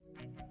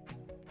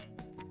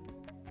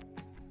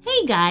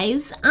Hey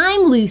guys,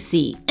 I'm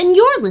Lucy, and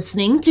you're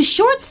listening to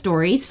Short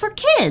Stories for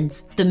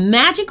Kids, the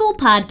magical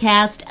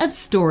podcast of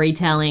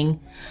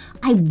storytelling.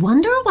 I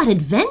wonder what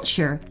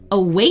adventure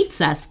awaits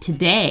us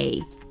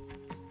today.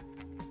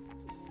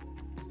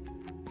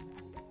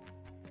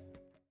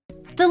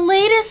 The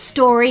latest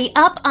story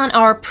up on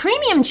our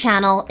premium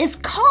channel is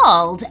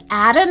called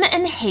Adam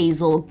and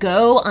Hazel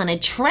Go on a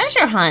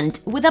Treasure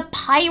Hunt with a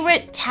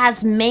Pirate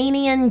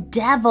Tasmanian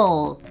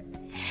Devil.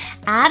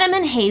 Adam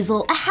and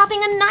Hazel are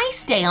having a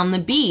nice day on the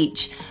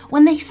beach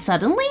when they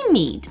suddenly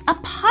meet a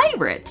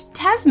pirate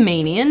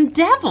Tasmanian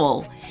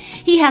Devil.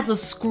 He has a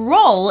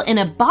scroll in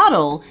a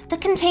bottle that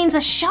contains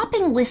a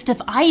shopping list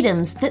of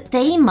items that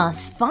they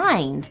must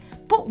find.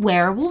 But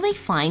where will they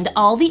find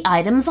all the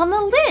items on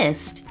the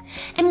list?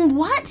 And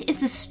what is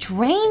the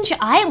strange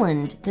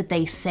island that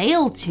they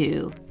sail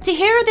to? To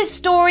hear this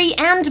story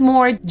and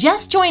more,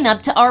 just join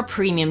up to our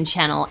premium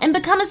channel and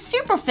become a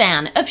super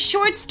fan of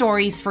Short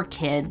Stories for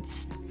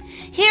Kids.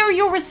 Here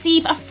you'll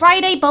receive a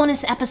Friday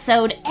bonus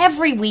episode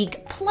every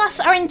week,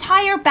 plus our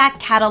entire back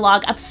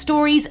catalog of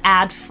stories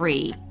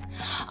ad-free.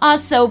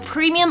 Also,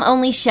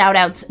 premium-only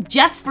shoutouts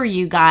just for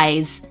you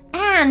guys,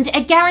 and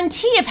a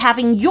guarantee of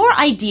having your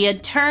idea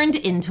turned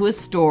into a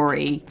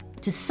story.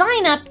 To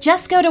sign up,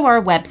 just go to our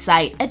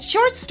website at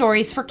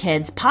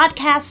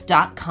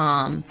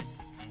shortstoriesforkidspodcast.com.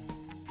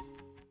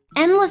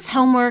 Endless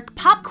homework,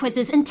 pop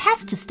quizzes, and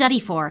tests to study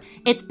for.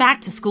 It's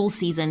back to school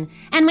season,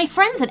 and my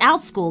friends at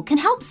OutSchool can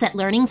help set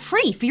learning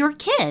free for your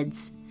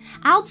kids.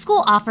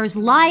 OutSchool offers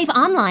live,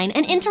 online,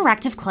 and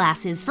interactive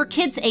classes for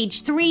kids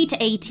aged 3 to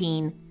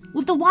 18.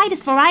 With the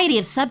widest variety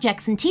of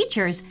subjects and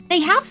teachers,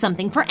 they have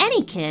something for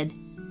any kid.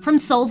 From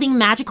solving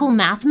magical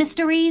math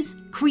mysteries,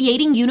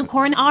 creating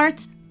unicorn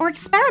art, or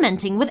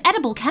experimenting with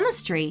edible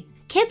chemistry,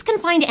 kids can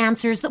find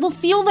answers that will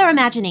fuel their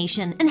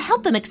imagination and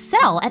help them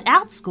excel at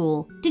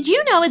OutSchool. Did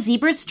you know a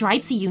zebra's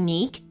stripes are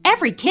unique?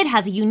 Every kid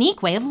has a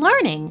unique way of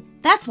learning.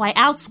 That's why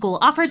OutSchool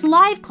offers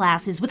live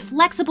classes with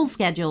flexible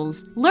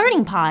schedules,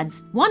 learning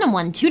pods,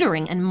 one-on-one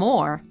tutoring, and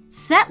more.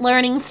 Set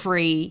learning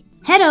free.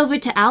 Head over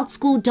to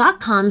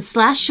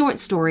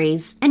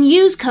outschool.com/shortstories and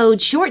use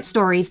code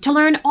SHORTSTORIES to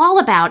learn all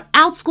about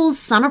OutSchool's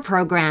summer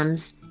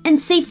programs and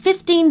save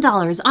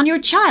 $15 on your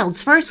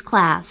child's first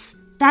class.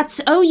 That's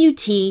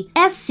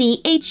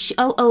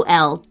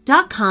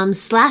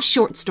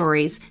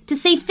outschool.com/shortstories to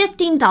save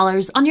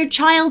 $15 on your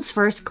child's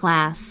first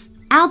class.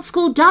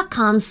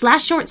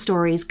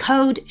 outschool.com/shortstories,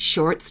 code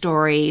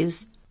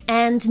SHORTSTORIES.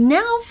 And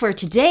now for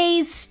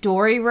today's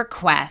story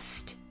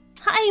request.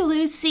 Hi,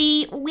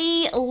 Lucy.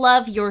 We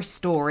love your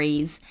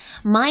stories.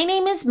 My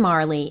name is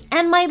Marley,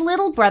 and my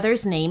little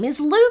brother's name is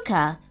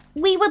Luca.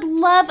 We would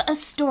love a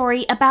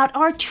story about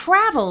our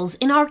travels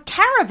in our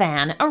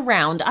caravan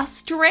around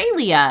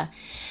Australia.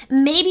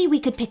 Maybe we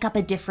could pick up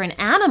a different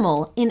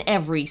animal in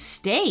every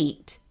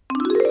state.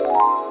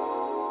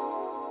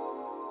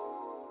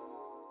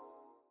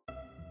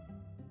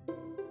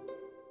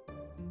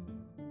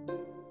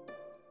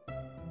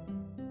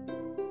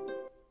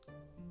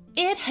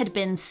 It had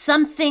been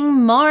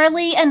something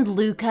Marley and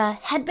Luca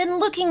had been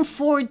looking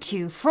forward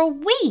to for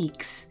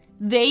weeks.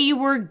 They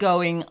were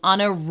going on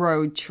a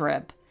road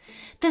trip.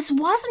 This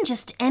wasn't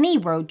just any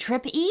road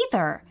trip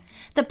either.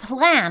 The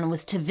plan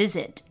was to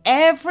visit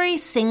every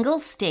single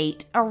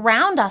state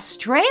around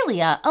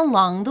Australia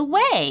along the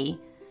way.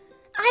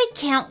 "I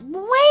can't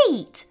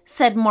wait,"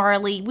 said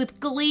Marley with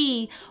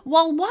glee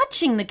while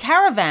watching the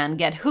caravan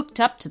get hooked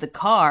up to the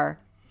car.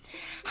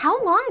 "How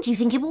long do you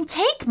think it will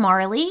take,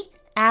 Marley?"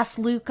 asked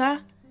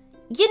Luca.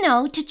 "You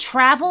know, to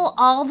travel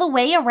all the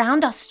way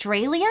around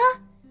Australia?"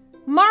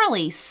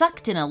 Marley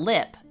sucked in a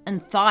lip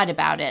and thought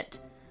about it.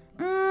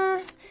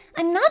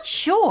 I'm not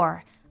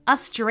sure.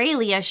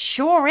 Australia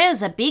sure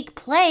is a big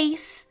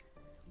place."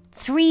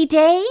 3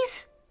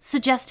 days?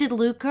 suggested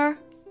Luca.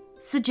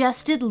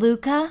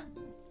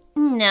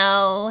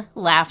 "No,"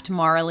 laughed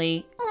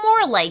Marley.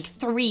 "More like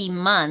 3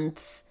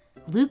 months."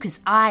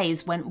 Luca's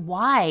eyes went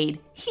wide.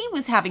 He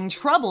was having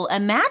trouble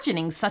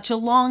imagining such a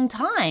long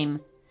time.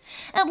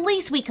 "At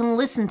least we can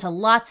listen to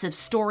lots of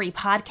story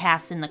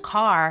podcasts in the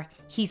car,"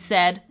 he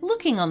said,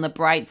 looking on the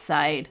bright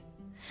side.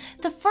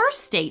 The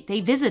first state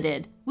they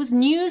visited was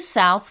New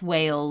South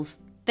Wales.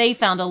 They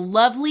found a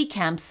lovely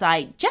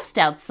campsite just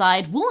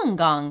outside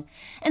Wollongong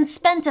and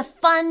spent a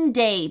fun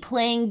day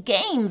playing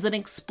games and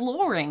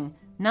exploring,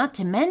 not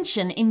to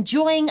mention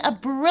enjoying a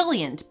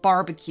brilliant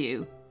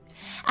barbecue.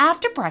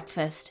 After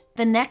breakfast,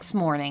 the next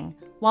morning,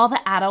 while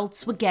the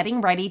adults were getting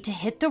ready to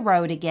hit the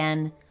road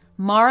again,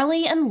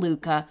 Marley and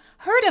Luca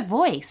heard a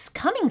voice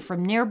coming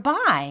from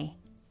nearby.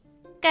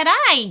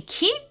 "G'day,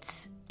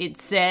 kids," it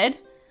said.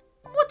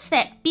 "What's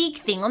that big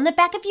thing on the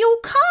back of your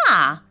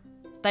car?"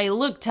 They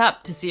looked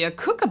up to see a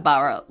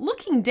kookaburra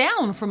looking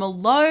down from a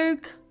low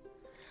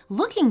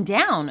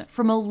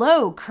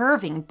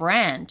curving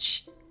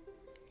branch.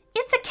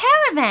 "It's a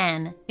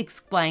caravan,"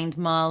 explained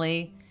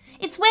Marley.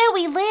 "It's where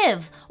we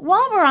live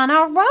while we're on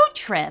our road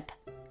trip."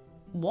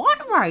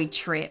 "What road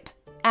trip?"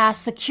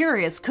 asked the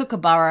curious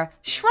kookaburra,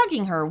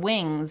 shrugging her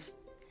wings.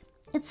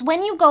 It's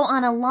when you go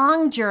on a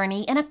long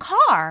journey in a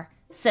car,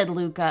 said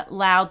Luca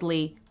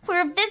loudly.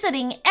 We're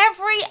visiting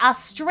every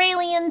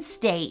Australian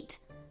state.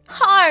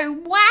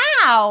 Oh,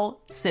 wow,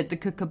 said the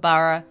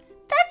kookaburra.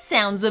 That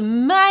sounds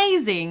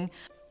amazing.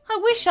 I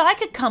wish I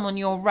could come on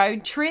your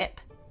road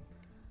trip.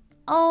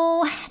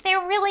 Oh, there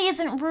really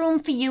isn't room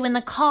for you in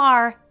the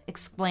car,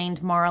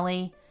 explained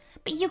Marley.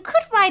 But you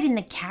could ride in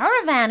the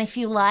caravan if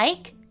you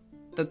like.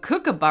 The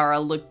kookaburra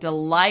looked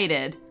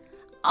delighted.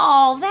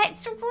 Oh,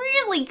 that's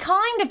really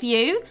kind of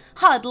you.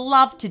 I'd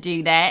love to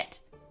do that.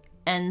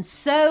 And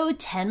so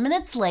 10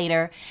 minutes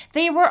later,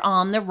 they were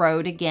on the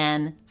road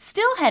again,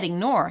 still heading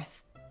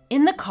north.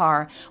 In the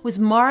car was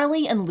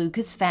Marley and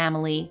Luca's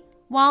family,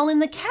 while in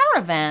the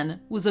caravan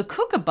was a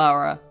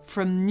kookaburra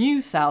from New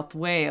South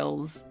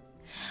Wales.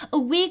 A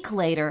week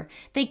later,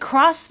 they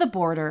crossed the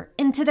border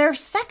into their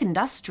second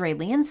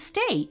Australian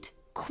state,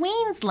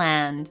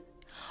 Queensland.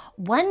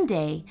 One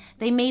day,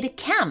 they made a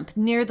camp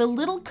near the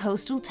little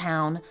coastal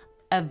town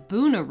of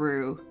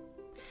Boonaroo.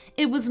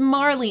 It was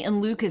Marley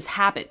and Luca's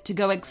habit to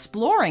go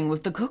exploring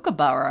with the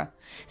kookaburra,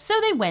 so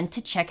they went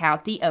to check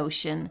out the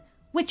ocean,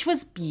 which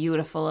was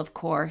beautiful, of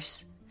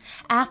course.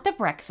 After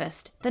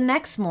breakfast, the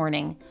next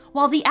morning,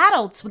 while the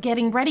adults were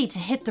getting ready to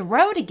hit the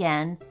road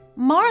again,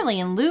 Marley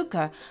and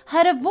Luca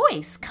heard a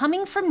voice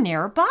coming from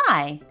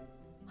nearby.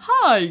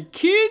 Hi,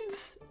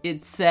 kids,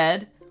 it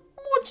said.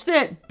 What's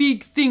that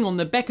big thing on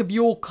the back of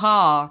your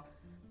car?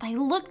 They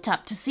looked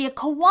up to see a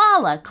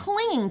koala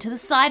clinging to the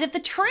side of the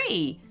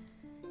tree.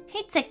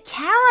 It's a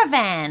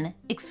caravan,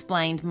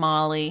 explained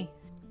Marley.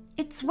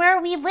 It's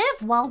where we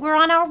live while we're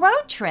on our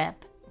road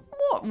trip.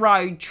 What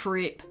road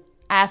trip?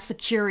 Asked the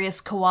curious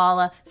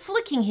koala,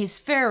 flicking his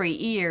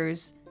furry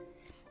ears.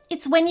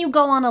 It's when you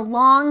go on a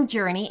long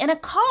journey in a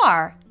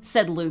car,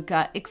 said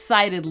Luca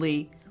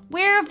excitedly.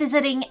 We're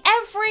visiting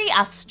every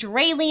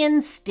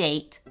Australian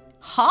state.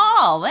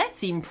 Oh,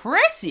 that's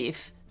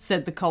impressive,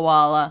 said the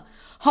koala.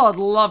 I'd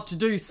love to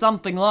do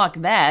something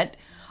like that.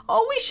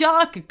 I wish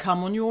I could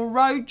come on your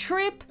road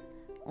trip.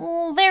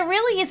 Well, there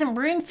really isn't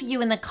room for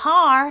you in the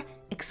car,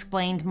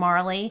 explained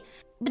Marley.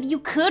 But you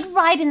could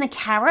ride in the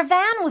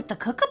caravan with the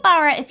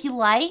kookaburra if you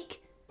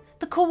like.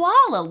 The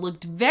koala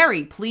looked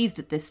very pleased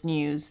at this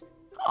news.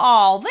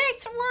 Oh,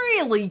 that's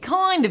really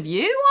kind of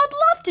you.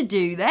 I'd love to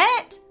do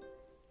that.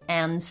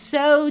 And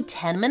so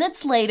 10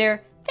 minutes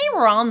later, they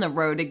were on the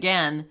road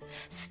again,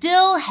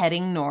 still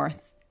heading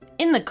north.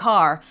 In the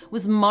car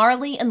was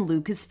Marley and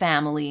Luca's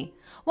family,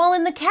 while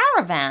in the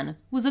caravan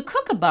was a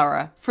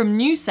kookaburra from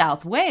New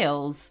South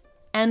Wales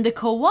and a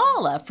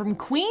koala from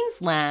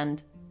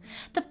Queensland.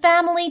 The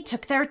family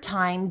took their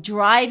time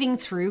driving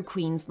through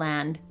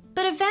Queensland,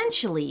 but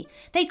eventually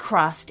they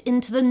crossed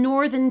into the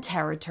Northern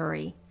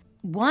Territory.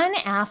 One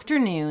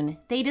afternoon,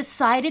 they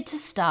decided to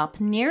stop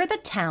near the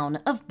town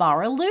of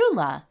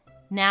Baralula.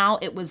 Now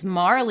it was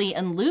Marley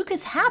and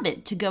Luca's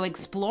habit to go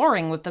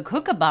exploring with the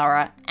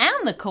kookaburra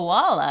and the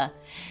koala,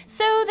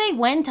 so they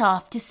went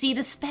off to see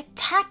the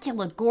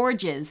spectacular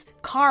gorges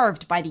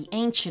carved by the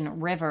ancient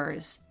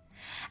rivers.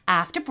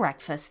 After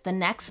breakfast the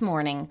next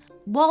morning,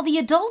 while the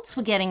adults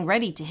were getting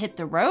ready to hit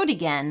the road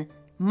again,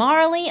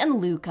 Marley and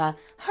Luca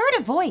heard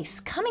a voice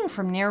coming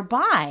from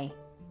nearby.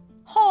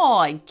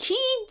 Hi,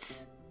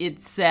 kids,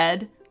 it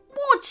said.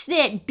 What's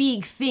that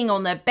big thing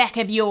on the back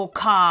of your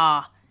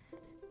car?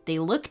 They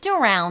looked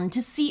around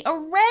to see a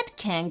red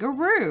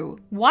kangaroo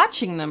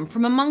watching them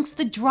from amongst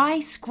the dry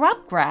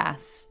scrub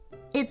grass.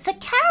 It's a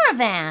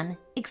caravan,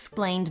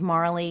 explained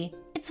Marley.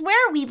 It's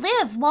where we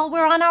live while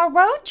we're on our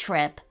road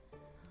trip.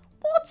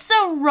 What's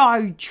a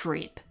road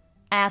trip?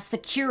 Asked the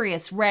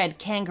curious red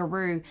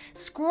kangaroo,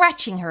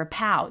 scratching her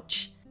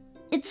pouch.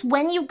 It's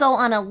when you go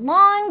on a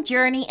long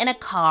journey in a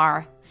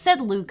car,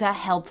 said Luca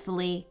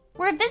helpfully.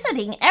 We're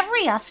visiting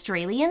every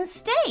Australian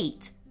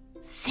state.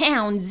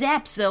 Sounds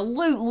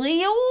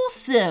absolutely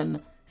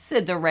awesome,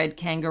 said the red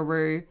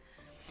kangaroo.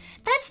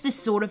 That's the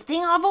sort of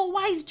thing I've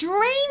always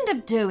dreamed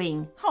of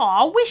doing. Oh,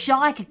 I wish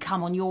I could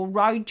come on your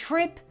road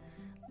trip.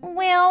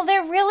 Well,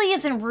 there really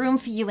isn't room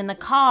for you in the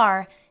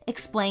car,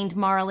 explained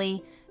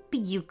Marley. But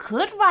you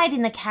could ride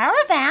in the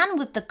caravan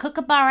with the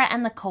kookaburra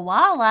and the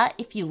koala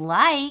if you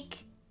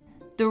like.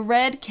 The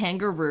red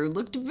kangaroo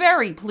looked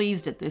very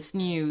pleased at this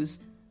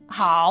news.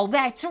 Oh,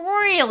 that's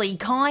really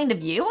kind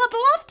of you.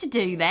 I'd love to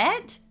do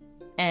that.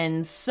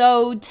 And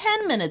so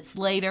 10 minutes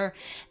later,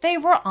 they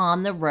were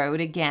on the road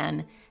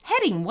again,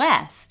 heading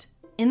west.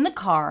 In the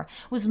car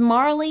was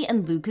Marley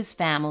and Luca's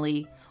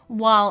family,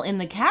 while in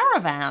the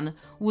caravan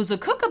was a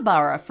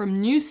kookaburra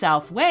from New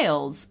South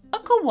Wales, a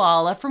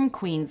koala from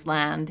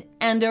Queensland,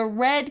 and a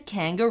red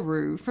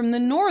kangaroo from the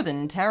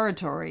Northern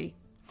Territory.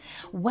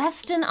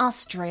 Western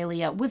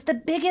Australia was the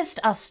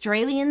biggest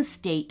Australian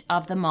state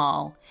of them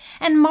all,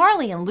 and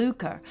Marley and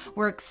Luca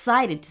were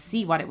excited to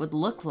see what it would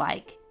look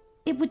like.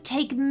 It would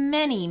take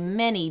many,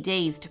 many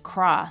days to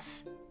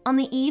cross. On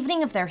the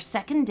evening of their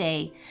second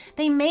day,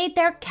 they made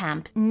their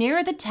camp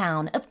near the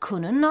town of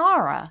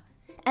Kununurra.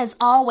 As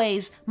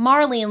always,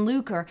 Marley and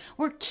Luca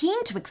were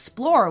keen to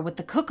explore with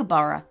the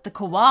kookaburra, the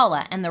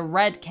koala, and the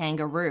red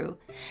kangaroo,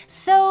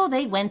 so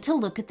they went to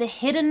look at the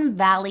Hidden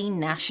Valley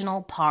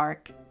National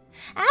Park.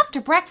 After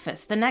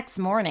breakfast the next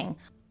morning,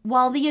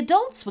 while the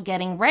adults were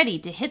getting ready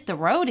to hit the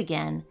road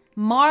again,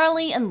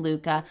 Marley and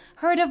Luca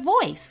heard a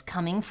voice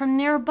coming from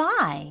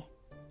nearby.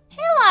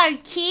 "Hello,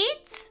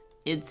 kids,"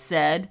 it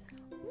said.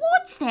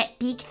 "What's that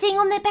big thing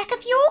on the back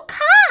of your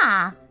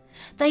car?"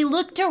 They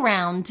looked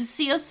around to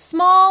see a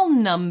small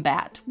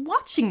numbat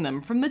watching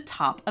them from the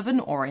top of an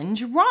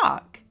orange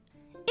rock.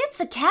 "It's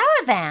a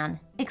caravan,"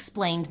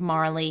 explained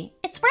Marley.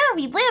 "It's where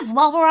we live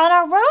while we're on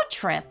our road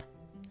trip."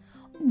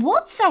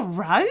 "What's a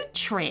road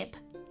trip?"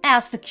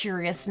 asked the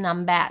curious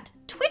numbat,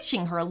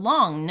 twitching her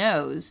long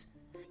nose.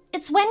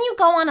 "It's when you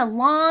go on a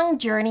long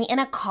journey in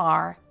a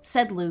car,"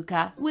 said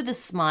Luca with a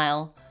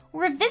smile.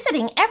 "We're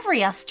visiting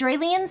every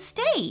Australian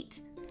state."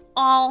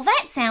 "Oh,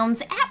 that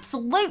sounds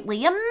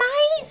absolutely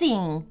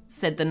amazing,"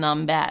 said the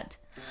numbat.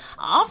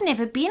 "I've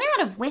never been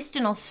out of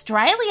Western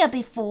Australia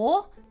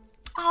before.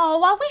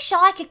 Oh, I wish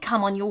I could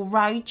come on your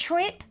road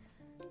trip."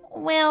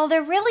 "Well,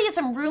 there really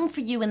isn't room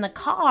for you in the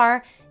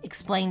car,"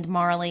 explained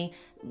Marley.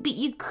 "But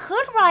you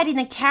could ride in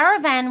a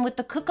caravan with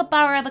the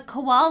kookaburra, the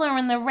koala,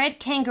 and the red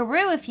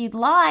kangaroo if you'd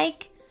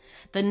like."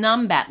 The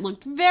numbat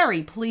looked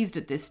very pleased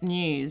at this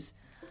news.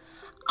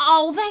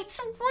 "Oh,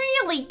 that's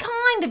really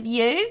kind of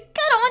you.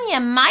 Good on you,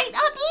 mate.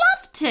 I'd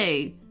love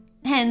to."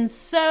 And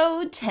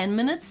so 10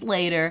 minutes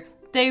later,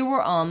 they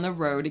were on the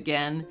road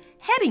again,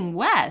 heading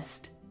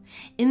west.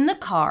 In the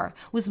car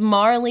was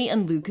Marley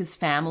and Luca's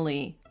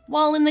family,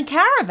 while in the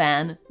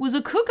caravan was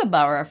a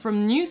kookaburra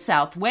from New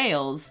South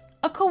Wales,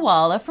 a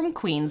koala from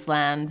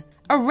Queensland,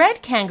 a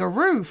red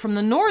kangaroo from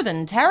the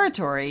Northern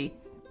Territory,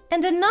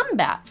 and a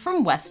numbat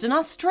from Western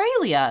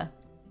Australia.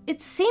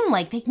 It seemed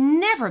like they'd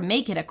never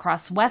make it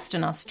across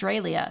Western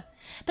Australia,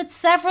 but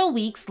several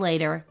weeks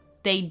later,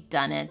 they'd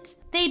done it.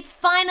 They'd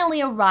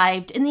finally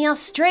arrived in the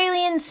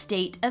Australian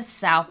state of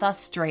South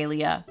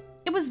Australia.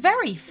 It was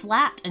very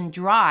flat and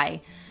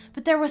dry,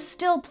 but there was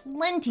still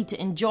plenty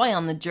to enjoy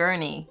on the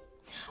journey.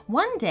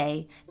 One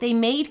day, they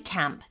made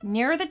camp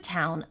near the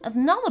town of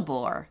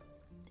Nullarbor.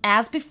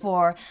 As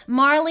before,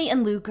 Marley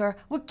and Luca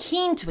were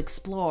keen to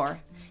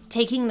explore,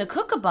 taking the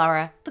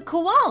kookaburra, the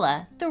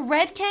koala, the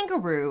red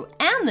kangaroo,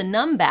 and the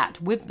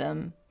numbat with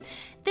them.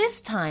 This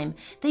time,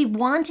 they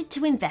wanted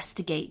to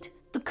investigate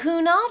the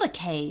Coonalda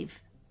Cave.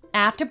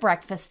 After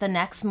breakfast the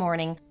next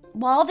morning,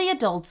 while the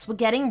adults were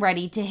getting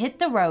ready to hit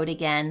the road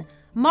again,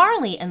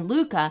 Marley and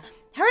Luca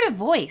heard a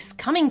voice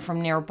coming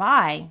from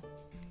nearby.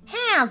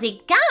 "How's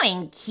it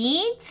going,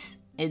 kids?"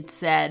 it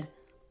said.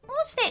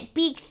 "What's that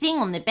big thing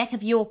on the back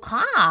of your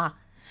car?"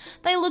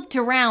 They looked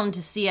around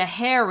to see a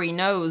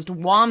hairy-nosed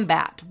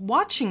wombat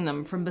watching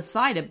them from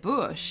beside a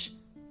bush.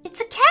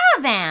 "It's a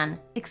caravan,"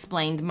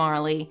 explained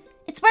Marley.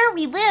 "It's where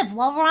we live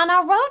while we're on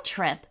our road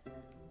trip."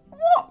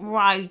 "What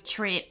road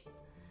trip?"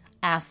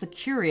 asked the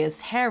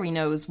curious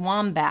hairy-nosed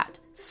wombat,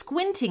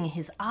 squinting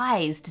his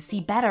eyes to see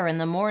better in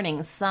the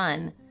morning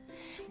sun.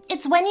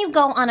 "It's when you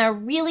go on a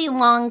really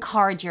long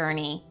car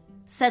journey,"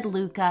 said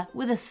Luca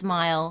with a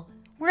smile.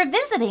 "We're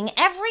visiting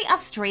every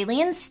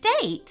Australian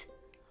state."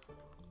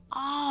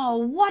 "Oh,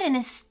 what an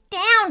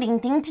astounding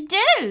thing to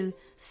do,"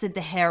 said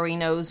the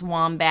hairy-nosed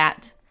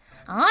wombat.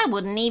 "I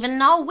wouldn't even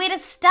know where to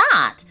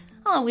start.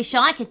 I wish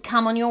I could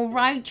come on your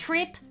road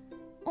trip."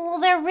 "Well,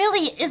 there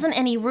really isn't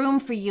any room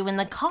for you in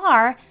the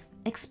car,"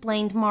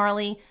 explained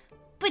Marley.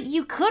 "But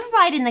you could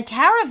ride in the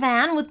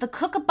caravan with the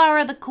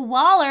kookaburra, the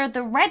koala,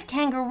 the red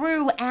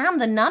kangaroo,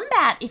 and the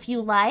numbat if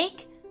you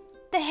like."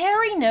 The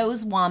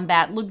hairy-nosed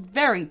wombat looked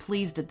very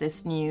pleased at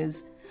this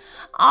news.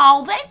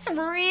 "Oh, that's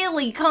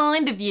really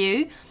kind of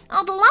you.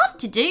 I'd love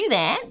to do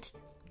that."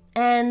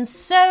 And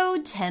so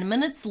 10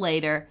 minutes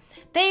later,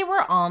 they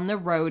were on the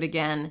road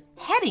again,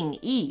 heading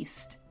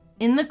east.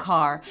 In the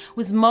car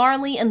was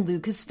Marley and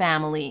Luca's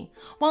family,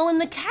 while in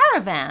the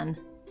caravan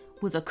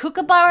was a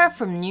kookaburra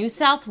from New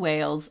South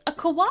Wales, a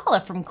koala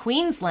from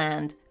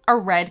Queensland, a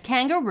red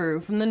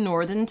kangaroo from the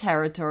Northern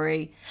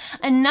Territory,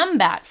 a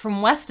numbat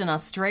from Western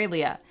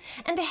Australia,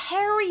 and a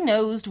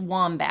hairy-nosed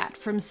wombat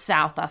from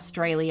South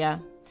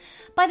Australia.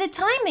 By the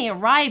time they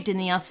arrived in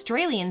the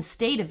Australian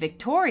state of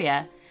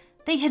Victoria,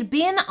 they had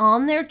been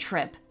on their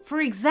trip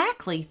for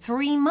exactly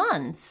 3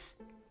 months.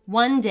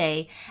 One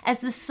day, as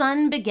the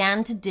sun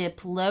began to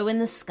dip low in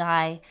the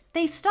sky,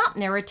 they stopped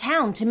near a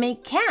town to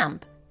make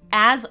camp.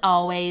 As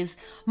always,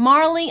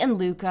 Marley and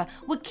Luca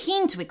were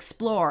keen to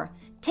explore,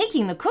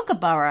 taking the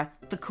kookaburra,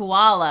 the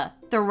koala,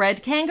 the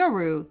red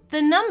kangaroo,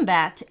 the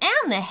numbat,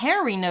 and the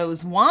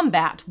hairy-nosed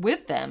wombat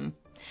with them.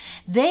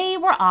 They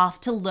were off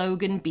to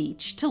Logan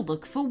Beach to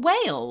look for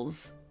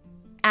whales.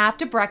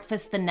 After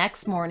breakfast the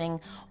next morning,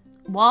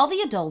 while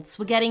the adults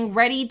were getting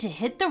ready to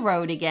hit the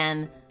road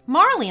again,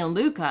 Marley and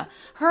Luca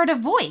heard a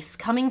voice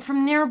coming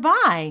from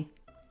nearby.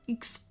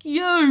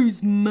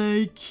 "Excuse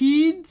me,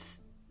 kids,"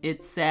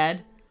 it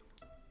said.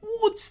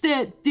 "What's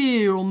that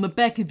there on the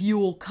back of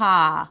your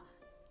car?"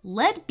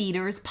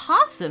 Leadbeater's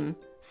possum,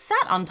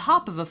 sat on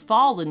top of a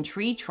fallen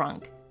tree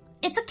trunk.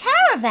 "It's a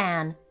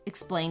caravan,"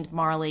 explained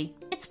Marley.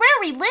 "It's where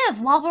we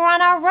live while we're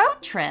on our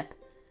road trip."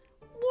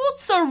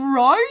 "What's a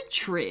road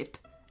trip?"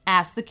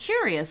 asked the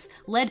curious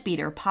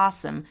Leadbeater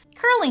Possum,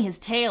 curling his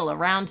tail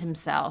around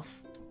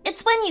himself.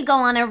 "It's when you go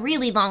on a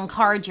really long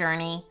car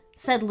journey,"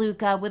 said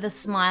Luca with a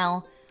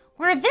smile.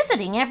 "We're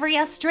visiting every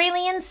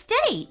Australian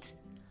state."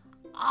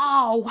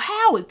 "Oh,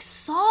 how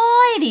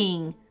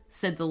exciting!"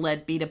 said the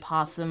Leadbeater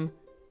Possum.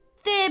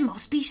 "There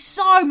must be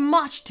so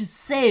much to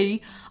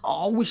see.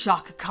 I wish I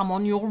could come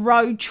on your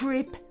road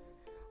trip."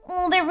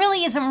 "Well, there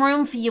really isn't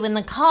room for you in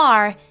the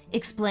car,"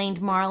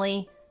 explained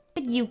Marley.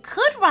 "But you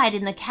could ride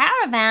in the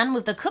caravan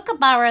with the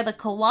kookaburra, the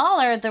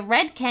koala, the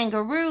red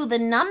kangaroo, the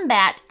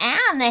numbat,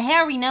 and the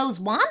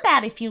hairy-nosed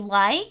wombat if you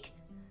like."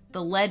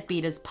 The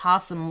Leadbeater's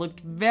Possum looked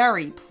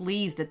very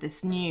pleased at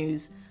this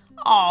news.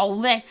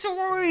 "Oh, that's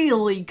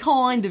really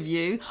kind of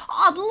you.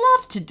 I'd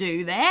love to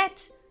do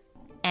that."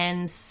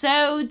 And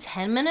so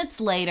 10 minutes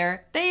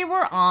later, they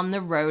were on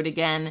the road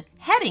again,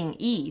 heading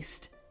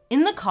east.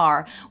 In the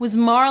car was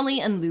Marley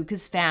and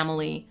Luca's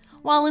family,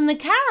 while in the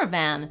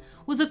caravan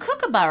was a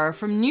kookaburra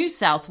from New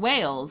South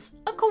Wales,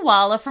 a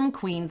koala from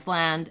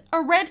Queensland,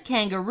 a red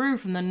kangaroo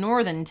from the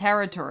Northern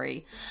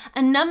Territory,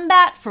 a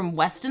numbat from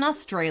Western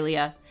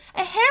Australia,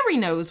 a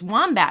hairy-nosed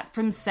wombat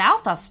from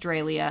South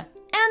Australia,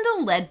 and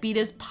a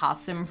Leadbeater's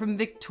Possum from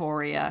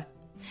Victoria.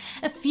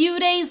 A few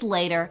days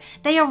later,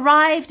 they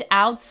arrived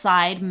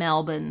outside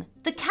Melbourne,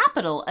 the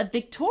capital of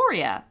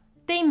Victoria.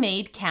 They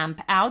made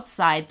camp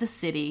outside the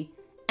city,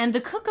 and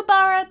the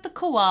kookaburra, the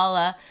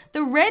koala,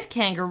 the red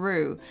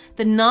kangaroo,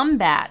 the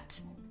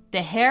numbat,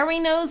 the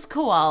hairy-nosed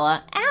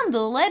koala, and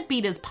the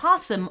Leadbeater's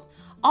Possum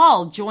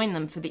all joined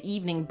them for the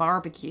evening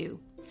barbecue.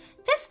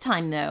 This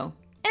time, though,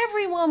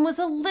 everyone was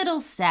a little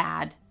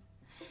sad.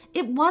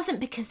 It wasn't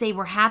because they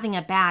were having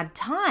a bad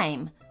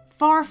time.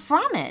 Far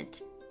from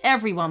it.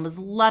 Everyone was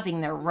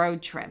loving their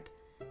road trip.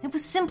 It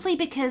was simply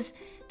because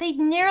they'd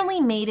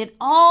nearly made it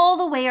all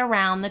the way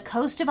around the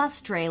coast of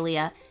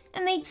Australia,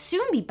 and they'd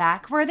soon be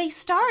back where they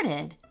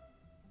started.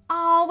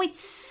 "Oh, it's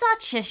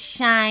such a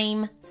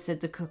shame," said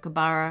the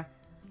kookaburra.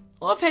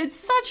 "I've had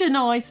such a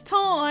nice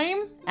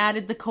time,"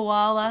 added the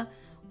koala.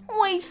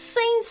 "We've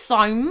seen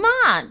so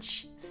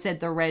much," said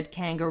the red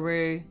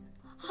kangaroo.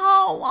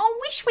 "Oh, I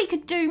wish we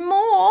could do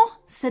more,"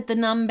 said the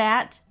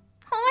numbat.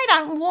 "I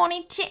don't want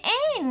it to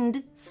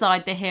end,"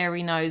 sighed the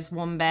hairy-nosed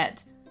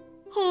wombat.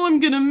 "I'm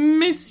gonna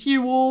miss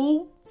you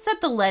all," said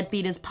the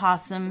Leadbeater's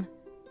Possum.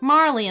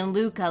 Marley and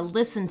Luca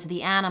listened to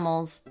the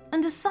animals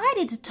and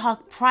decided to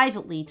talk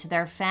privately to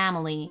their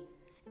family.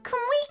 "Can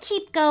we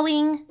keep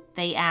going?"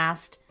 they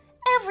asked.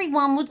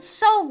 "Everyone would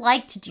so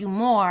like to do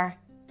more."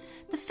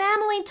 The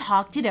family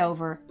talked it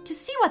over to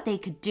see what they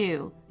could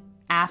do.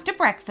 After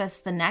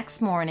breakfast the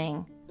next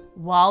morning,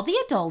 while the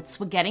adults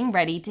were getting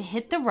ready to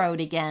hit the road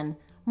again,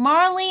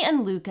 Marley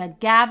and Luca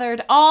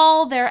gathered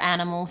all their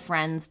animal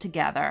friends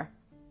together.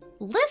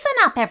 "Listen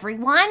up,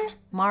 everyone,"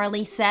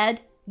 Marley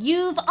said.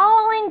 "You've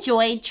all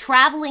enjoyed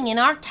traveling in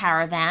our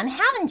caravan,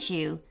 haven't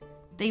you?"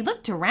 They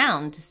looked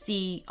around to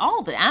see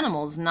all the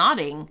animals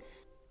nodding.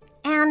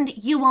 "And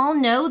you all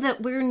know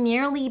that we're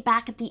nearly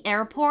back at the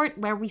airport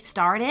where we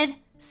started?"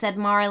 said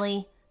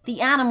Marley.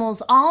 The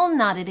animals all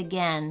nodded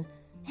again.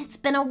 "It's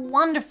been a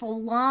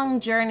wonderful long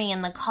journey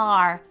in the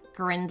car,"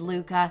 grinned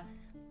Luca.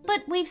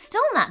 "But we've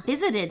still not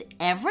visited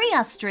every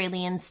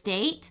Australian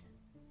state."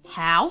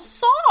 "How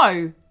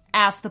so?"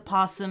 asked the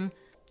possum.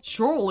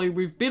 "Surely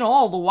we've been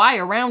all the way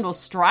around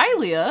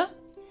Australia."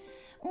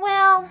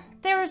 "Well,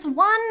 there's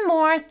one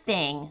more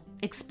thing,"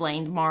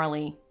 explained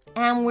Marley,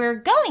 "and we're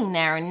going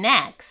there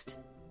next."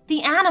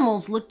 The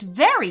animals looked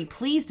very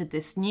pleased at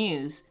this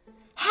news.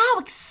 "How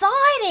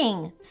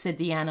exciting!" said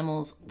the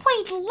animals.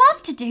 "We'd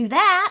love to do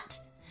that."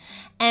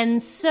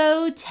 And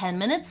so 10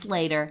 minutes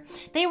later,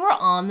 they were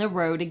on the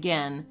road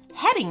again,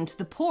 heading to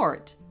the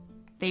port.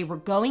 They were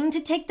going to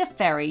take the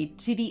ferry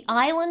to the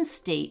island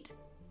state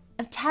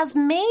of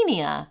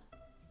Tasmania.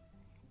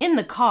 In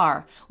the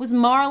car was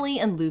Marley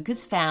and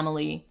Luca's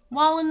family,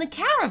 while in the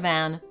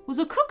caravan was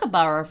a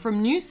kookaburra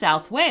from New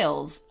South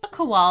Wales, a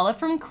koala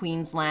from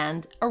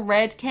Queensland, a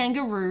red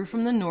kangaroo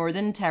from the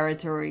Northern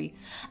Territory,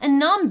 a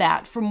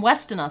numbat from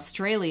Western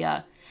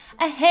Australia,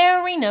 a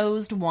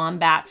hairy-nosed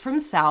wombat from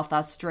South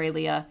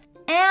Australia,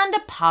 and a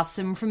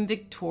possum from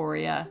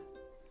Victoria.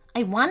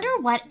 "I wonder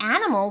what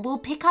animal we'll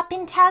pick up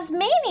in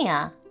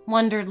Tasmania,"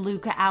 wondered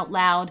Luca out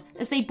loud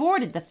as they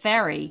boarded the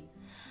ferry.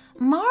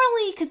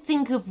 Marley could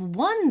think of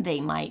one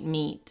they might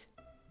meet.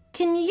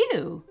 Can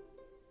you?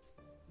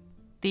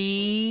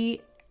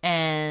 The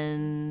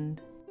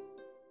end.